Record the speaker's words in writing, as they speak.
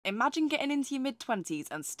Imagine getting into your mid-20s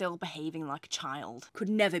and still behaving like a child. Could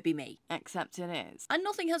never be me. Except it is. And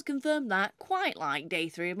nothing has confirmed that quite like day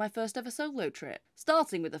 3 of my first ever solo trip.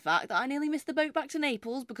 Starting with the fact that I nearly missed the boat back to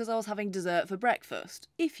Naples because I was having dessert for breakfast.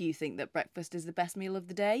 If you think that breakfast is the best meal of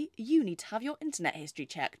the day, you need to have your internet history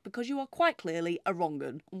checked because you are quite clearly a wrong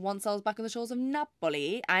 'un. Once I was back on the shores of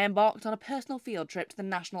Napoli, I embarked on a personal field trip to the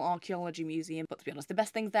National Archaeology Museum. But to be honest, the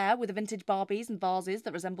best things there were the vintage Barbies and vases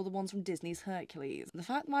that resemble the ones from Disney's Hercules. The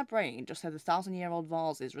fact that my brain just said the 1,000-year-old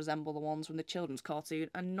vases resemble the ones from the children's cartoon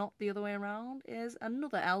and not the other way around is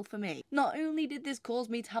another L for me. Not only did this cause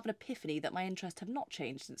me to have an epiphany that my interests have not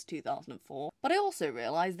changed since 2004, but I also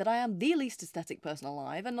realised that I am the least aesthetic person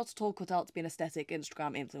alive and not at all cut out to be an aesthetic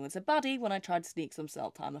Instagram influencer baddie when I tried to sneak some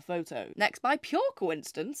self-timer photo. Next, by pure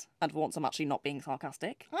coincidence, and for once I'm actually not being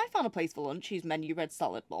sarcastic, I found a place for lunch whose menu read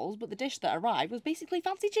salad bowls, but the dish that arrived was basically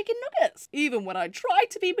fancy chicken nuggets. Even when I tried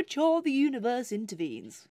to be mature, the universe intervenes.